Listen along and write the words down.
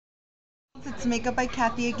it's Makeup by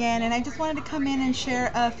Kathy again, and I just wanted to come in and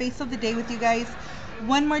share a face of the day with you guys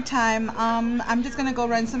one more time. I'm just gonna go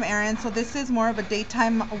run some errands, so this is more of a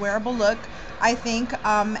daytime wearable look, I think,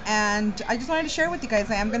 and I just wanted to share with you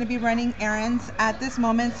guys. I am gonna be running errands at this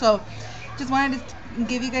moment, so just wanted to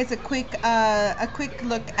give you guys a quick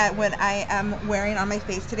look at what I am wearing on my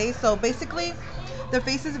face today. So basically, the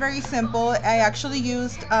face is very simple. I actually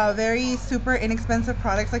used very super inexpensive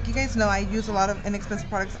products. Like you guys know, I use a lot of inexpensive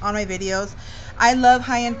products on my videos. I love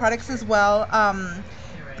high-end products as well.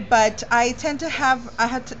 But I tend to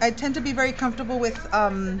I tend to be very comfortable with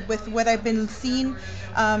what I've been seeing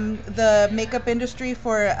the makeup industry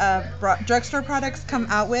for drugstore products come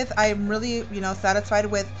out with. I'm really, satisfied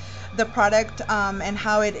with the product and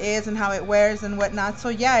how it is and how it wears and whatnot. So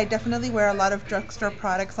yeah, I definitely wear a lot of drugstore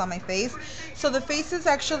products on my face. So the face is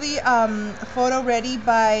actually photo ready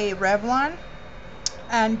by Revlon,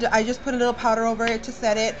 and I just put a little powder over it to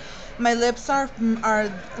set it. My lips are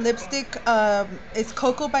lipstick. It's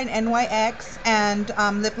Cocoa by NYX and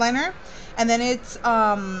lip liner, and then it's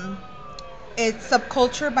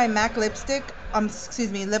Subculture by MAC lipstick.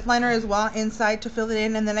 Excuse me, lip liner as well inside to fill it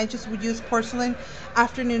in, and then I just would use Porcelain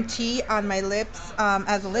Afternoon Tea on my lips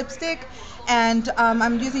as a lipstick, and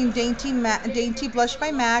I'm using Dainty Blush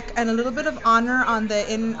by MAC and a little bit of Honor on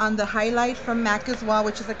the highlight from MAC as well,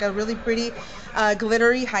 which is like a really pretty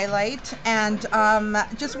glittery highlight, and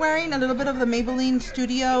just wearing a little bit of the Maybelline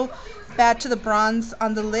Studio Bad to the Bronze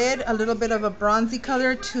on the lid, a little bit of a bronzy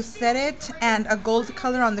color to set it, and a gold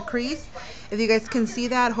color on the crease. If you guys can see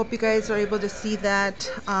that, hope you guys are able to see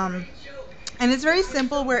that. And it's very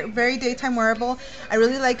simple, very daytime wearable. I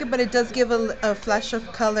really like it, but it does give a flash of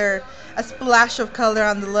color, a splash of color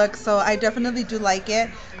on the look, so I definitely do like it.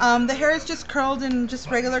 The hair is just curled in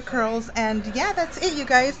just regular curls, and yeah, that's it, you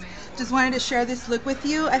guys. Just wanted to share this look with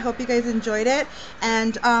you. I hope you guys enjoyed it,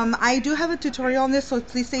 and I do have a tutorial on this, so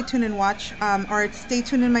please stay tuned and watch, or stay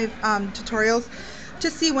tuned in my tutorials to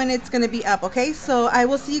see when it's going to be up. Okay, so I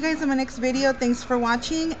will see you guys in my next video. Thanks for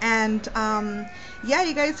watching, and yeah,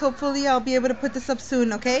 you guys, hopefully I'll be able to put this up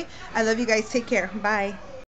soon. Okay, I love you guys. Take care. Bye.